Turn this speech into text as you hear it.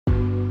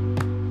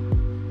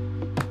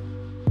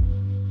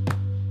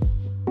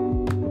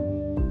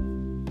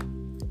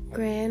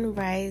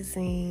Grand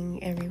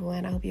Rising,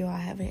 everyone. I hope you all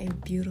having a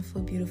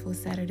beautiful, beautiful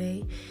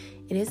Saturday.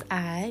 It is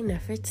I,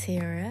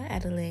 Nefertera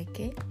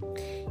Adeleke.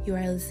 You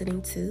are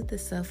listening to the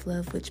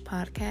Self-Love Witch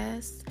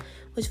podcast,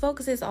 which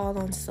focuses all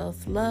on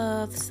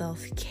self-love,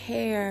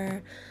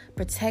 self-care,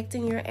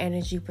 protecting your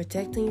energy,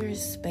 protecting your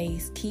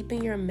space,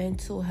 keeping your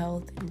mental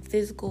health and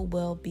physical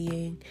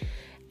well-being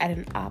at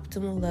an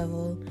optimal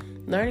level,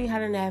 learning how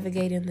to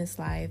navigate in this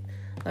life,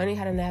 learning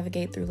how to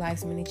navigate through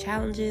life's many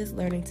challenges,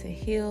 learning to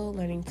heal,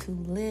 learning to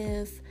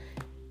live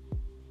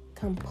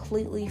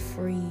completely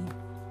free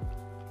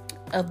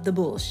of the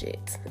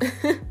bullshit.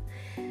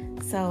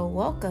 So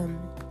welcome.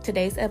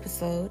 Today's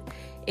episode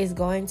is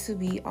going to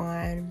be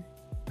on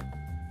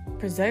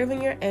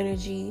preserving your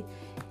energy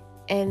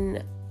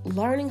and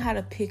learning how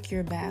to pick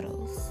your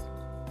battles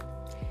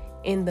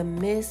in the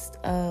midst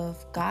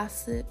of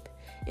gossip,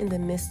 in the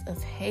midst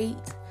of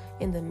hate,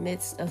 in the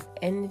midst of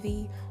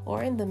envy,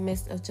 or in the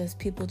midst of just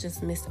people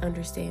just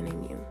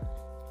misunderstanding you.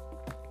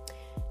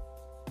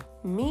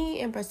 Me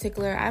in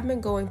particular, I've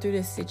been going through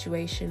this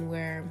situation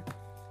where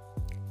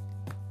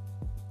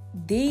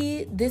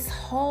this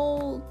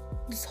whole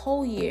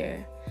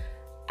year,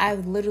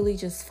 I've literally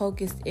just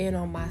focused in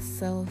on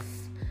myself.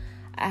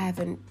 I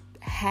haven't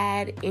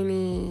had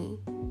any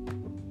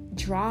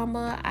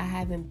drama. I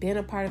haven't been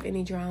a part of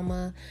any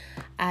drama.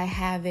 I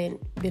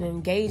haven't been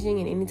engaging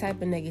in any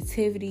type of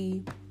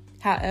negativity.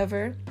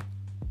 However,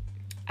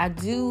 I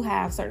do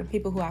have certain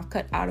people who I've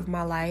cut out of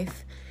my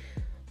life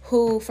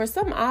who, for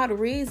some odd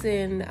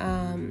reason,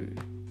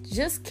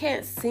 just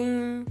can't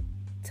seem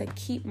to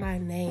keep my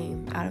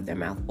name out of their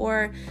mouth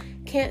or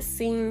can't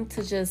seem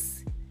to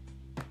just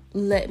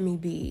let me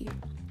be.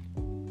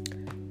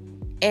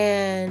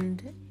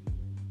 And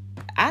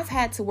I've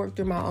had to work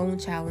through my own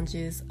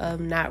challenges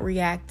of not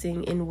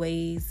reacting in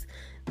ways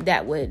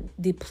that would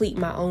deplete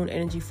my own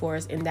energy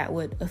force and that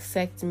would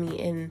affect me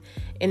in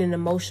an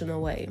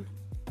emotional way.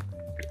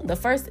 The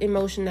first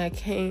emotion that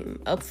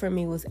came up for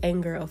me was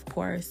anger, of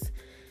course,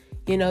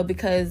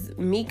 because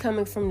me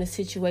coming from the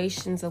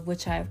situations of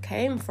which I've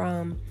came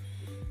from,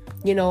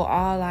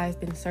 all I've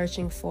been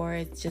searching for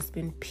has just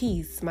been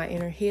peace, my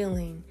inner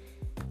healing,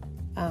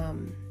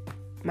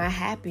 my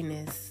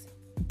happiness,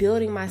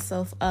 building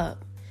myself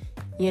up,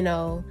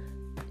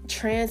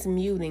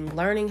 transmuting,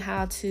 learning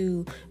how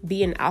to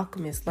be an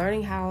alchemist,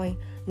 learning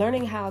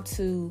how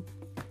to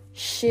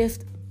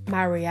shift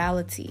my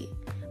reality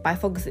by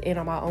focusing in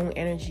on my own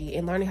energy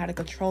and learning how to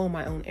control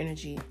my own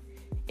energy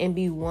and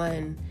be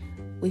one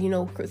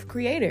with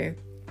Creator.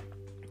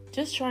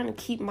 Just trying to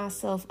keep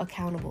myself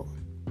accountable.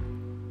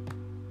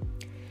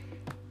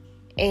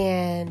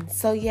 And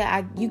so,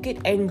 you get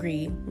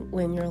angry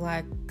when you're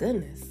like,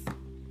 goodness,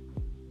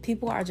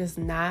 people are just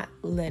not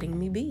letting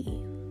me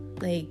be.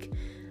 Like,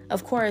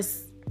 of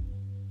course,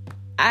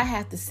 I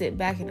have to sit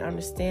back and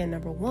understand,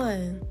 number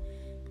one,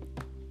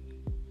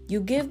 you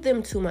give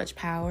them too much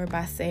power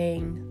by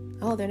saying,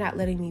 oh, they're not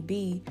letting me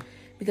be,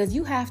 because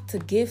you have to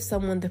give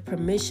someone the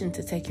permission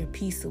to take your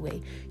peace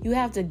away. You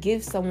have to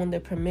give someone the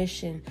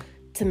permission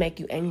to make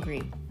you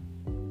angry.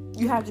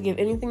 You have to give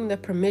anything the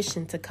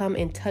permission to come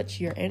and touch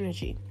your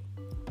energy.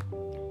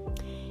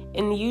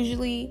 And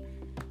usually,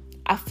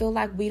 I feel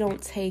like we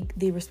don't take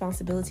the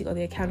responsibility or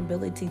the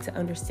accountability to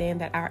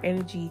understand that our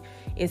energy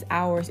is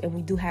ours and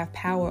we do have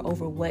power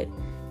over what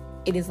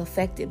it is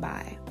affected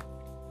by.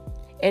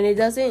 And it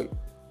doesn't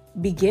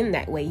begin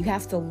that way. You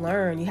have to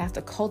learn. You have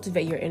to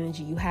cultivate your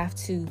energy. You have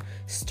to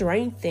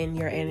strengthen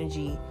your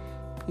energy.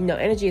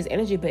 Energy is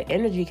energy, but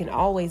energy can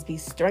always be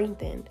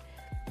strengthened.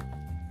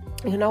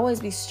 It can always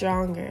be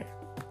stronger.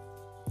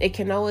 It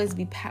can always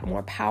be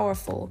more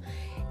powerful.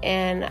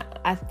 And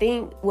I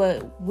think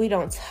what we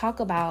don't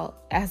talk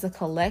about as a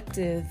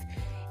collective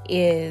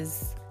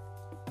is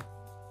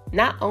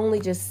not only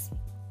just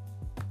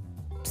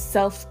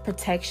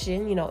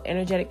self-protection,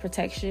 energetic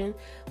protection,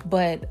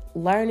 but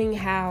learning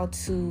how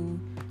to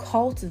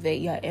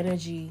cultivate your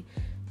energy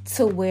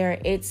to where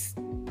it's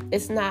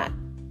not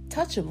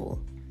touchable.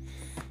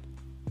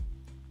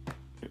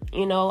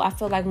 I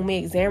feel like when we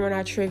examine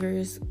our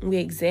triggers, we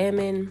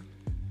examine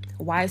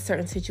why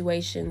certain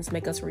situations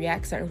make us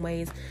react certain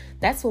ways,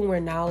 that's when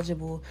we're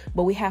knowledgeable.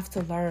 But we have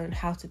to learn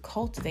how to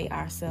cultivate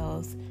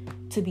ourselves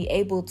to be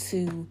able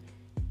to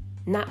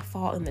not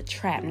fall in the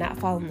trap, not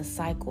fall in the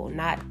cycle,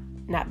 not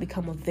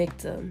become a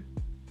victim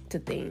to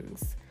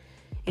things.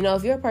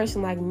 If you're a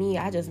person like me,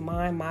 I just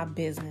mind my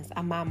business.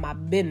 I mind my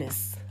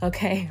business,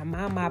 okay? I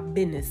mind my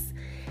business.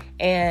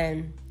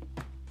 And,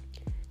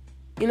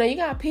 you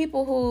got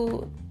people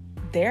who,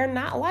 they're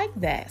not like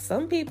that.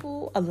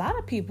 A lot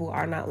of people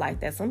are not like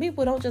that. Some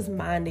people don't just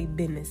mind their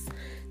business.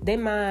 They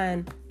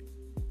mind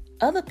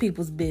other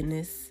people's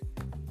business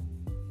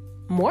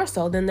more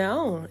so than their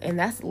own. And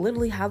that's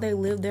literally how they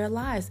live their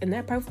lives. And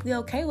they're perfectly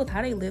okay with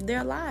how they live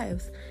their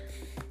lives.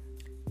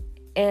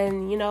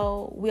 And,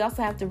 we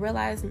also have to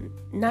realize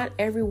not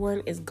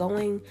everyone is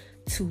going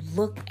to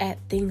look at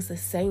things the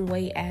same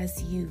way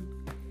as you.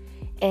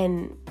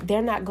 And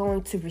they're not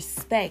going to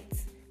respect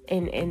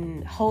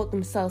and hold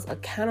themselves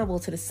accountable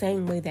to the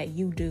same way that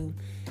you do.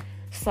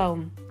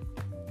 So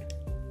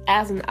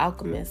as an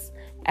alchemist,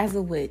 as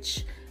a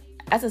witch,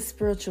 as a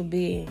spiritual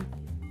being,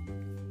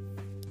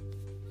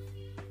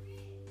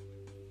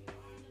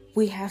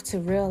 we have to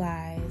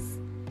realize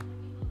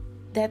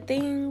that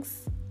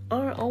things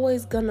aren't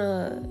always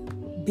gonna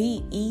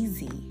be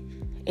easy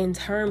in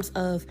terms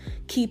of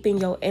keeping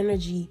your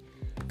energy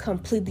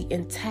completely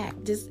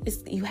intact.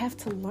 You have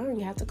to learn,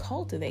 you have to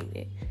cultivate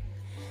it.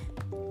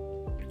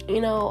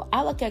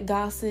 I look at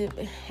gossip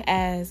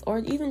as, or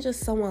even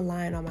just someone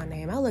lying on my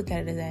name, I look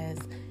at it as,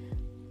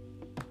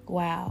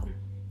 wow,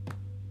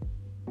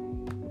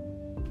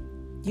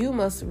 you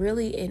must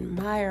really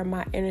admire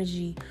my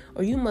energy,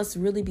 or you must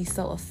really be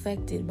so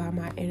affected by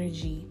my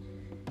energy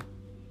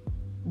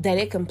that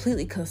it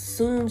completely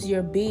consumes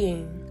your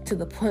being to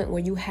the point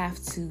where you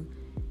have to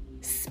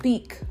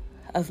speak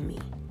of me.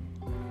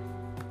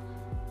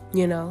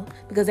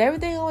 Because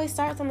everything always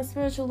starts on a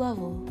spiritual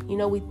level.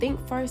 We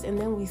think first and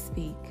then we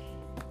speak.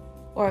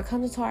 Or it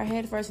comes into our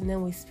head first and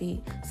then we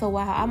speak. So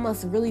wow, I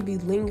must really be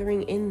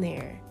lingering in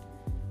there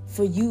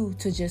for you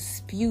to just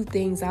spew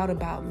things out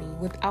about me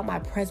without my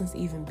presence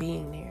even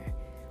being there.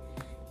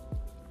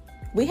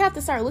 We have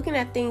to start looking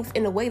at things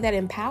in a way that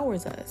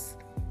empowers us.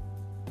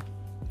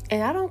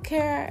 And I don't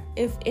care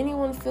if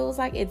anyone feels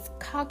like it's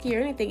cocky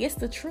or anything. It's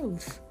the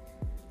truth.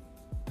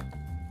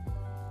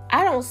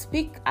 I don't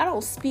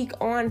speak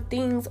on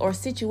things or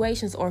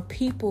situations or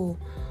people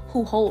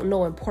who hold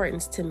no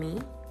importance to me.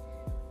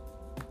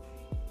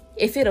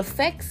 If it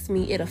affects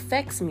me, it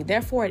affects me.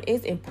 Therefore, it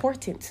is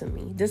important to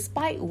me,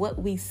 despite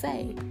what we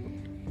say.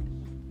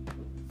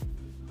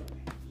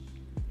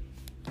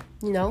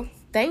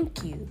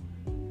 Thank you.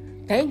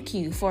 Thank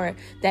you for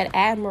that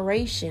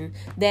admiration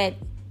that,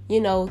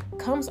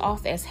 comes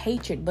off as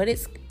hatred, but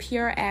it's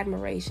pure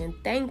admiration.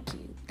 Thank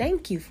you.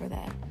 Thank you for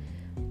that.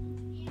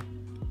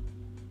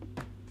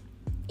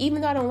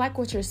 Even though I don't like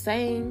what you're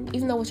saying,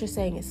 even though what you're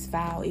saying is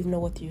foul, even though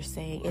what you're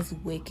saying is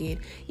wicked,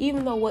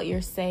 even though what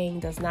you're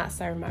saying does not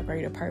serve my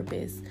greater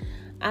purpose,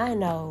 I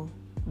know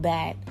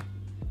that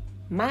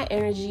my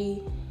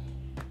energy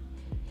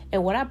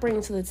and what I bring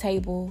to the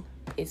table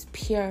is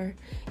pure,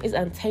 is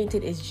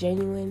untainted, is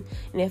genuine.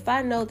 And if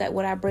I know that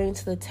what I bring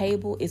to the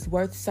table is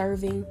worth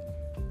serving,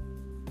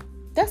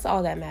 that's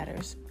all that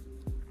matters.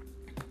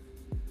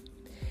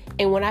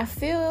 And when I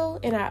feel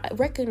and I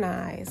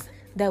recognize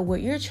that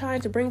what you're trying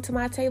to bring to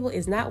my table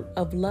is not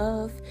of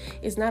love,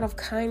 it's not of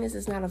kindness,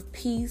 it's not of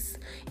peace,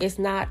 it's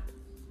not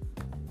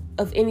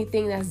of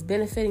anything that's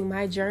benefiting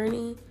my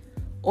journey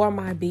or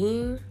my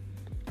being,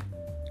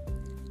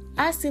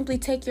 I simply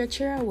take your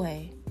chair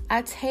away.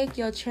 I take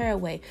your chair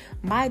away.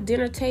 My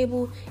dinner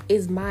table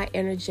is my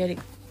energetic,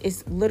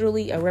 it's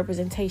literally a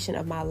representation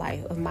of my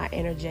life, of my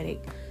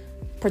energetic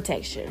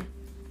protection.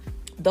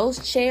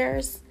 Those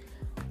chairs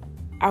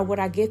are what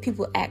I give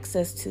people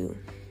access to.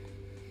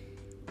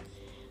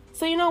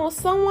 So, when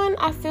someone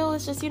I feel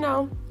is just,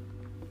 no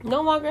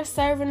longer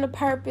serving the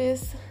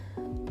purpose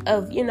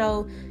of,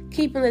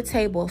 keeping the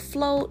table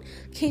afloat,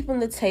 keeping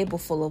the table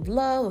full of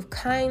love, of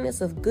kindness,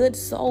 of good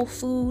soul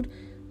food,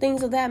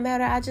 things of that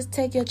matter, I just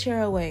take your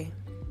chair away.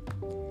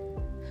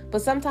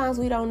 But sometimes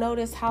we don't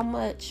notice how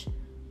much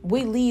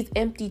we leave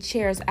empty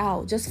chairs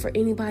out just for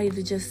anybody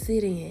to just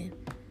sit in.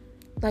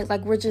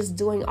 Like we're just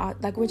having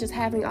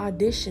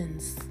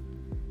auditions.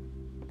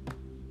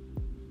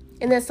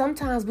 And then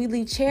sometimes we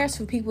leave chairs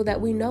for people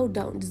that we know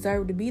don't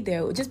deserve to be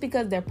there just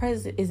because their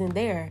presence isn't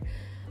there.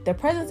 Their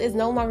presence is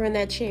no longer in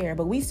that chair,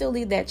 but we still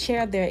leave that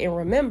chair there in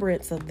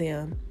remembrance of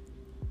them.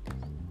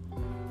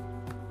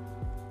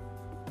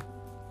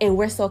 And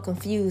we're so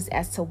confused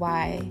as to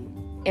why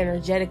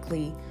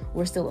energetically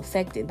we're still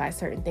affected by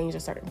certain things or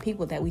certain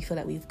people that we feel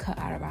that we've cut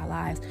out of our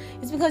lives.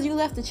 It's because you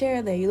left the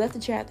chair there. You left the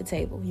chair at the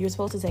table. You're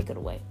supposed to take it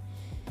away.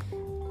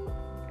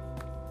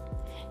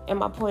 And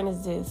my point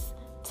is this.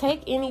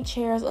 Take any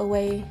chairs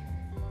away.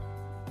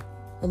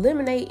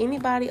 Eliminate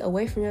anybody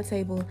away from your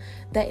table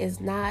that is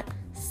not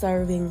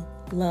serving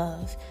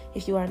love.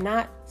 If you are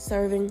not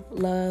serving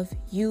love,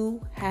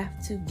 you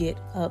have to get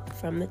up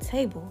from the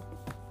table.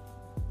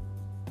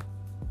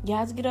 You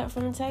have to get up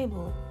from the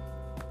table.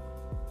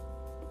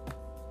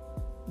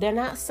 They're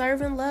not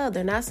serving love.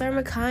 They're not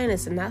serving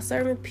kindness. They're not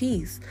serving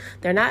peace.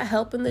 They're not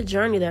helping the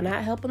journey. They're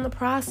not helping the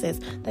process.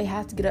 They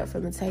have to get up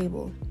from the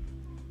table.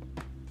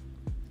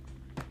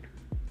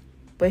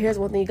 But here's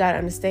one thing you got to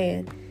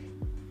understand.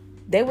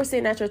 They were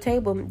sitting at your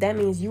table. That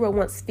means you were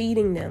once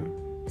feeding them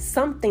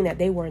something that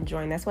they were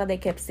enjoying. That's why they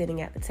kept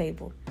sitting at the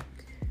table.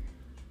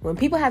 When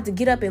people have to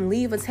get up and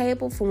leave a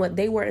table from what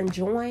they were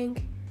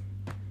enjoying,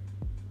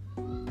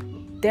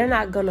 they're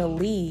not going to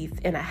leave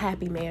in a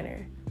happy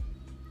manner.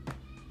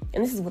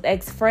 And this is with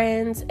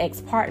ex-friends,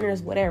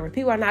 ex-partners, whatever.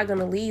 People are not going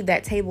to leave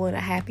that table in a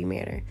happy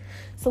manner.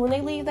 So when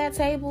they leave that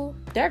table,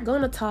 they're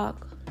going to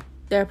talk.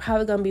 They're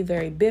probably going to be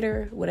very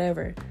bitter,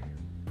 whatever.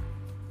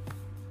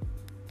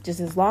 Just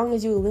as long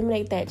as you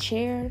eliminate that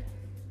chair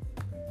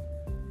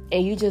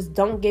and you just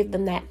don't give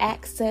them that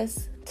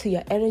access to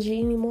your energy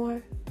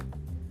anymore,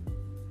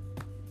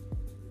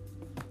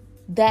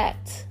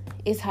 that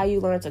is how you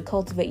learn to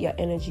cultivate your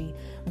energy,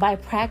 by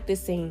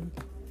practicing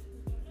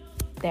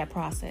that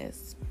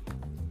process.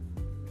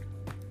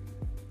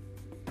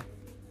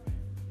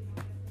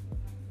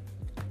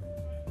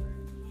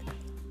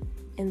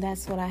 And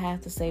that's what I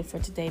have to say for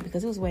today,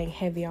 because it was weighing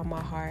heavy on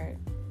my heart.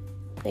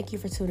 Thank you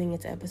for tuning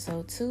into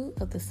episode 2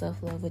 of the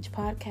Self-Love Witch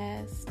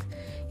podcast.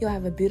 You'll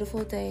have a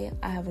beautiful day.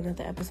 I have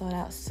another episode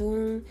out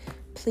soon.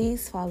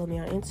 Please follow me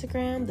on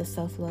Instagram, the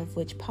Self-Love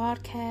Witch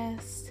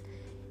podcast.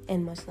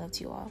 And much love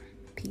to you all.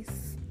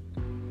 Peace.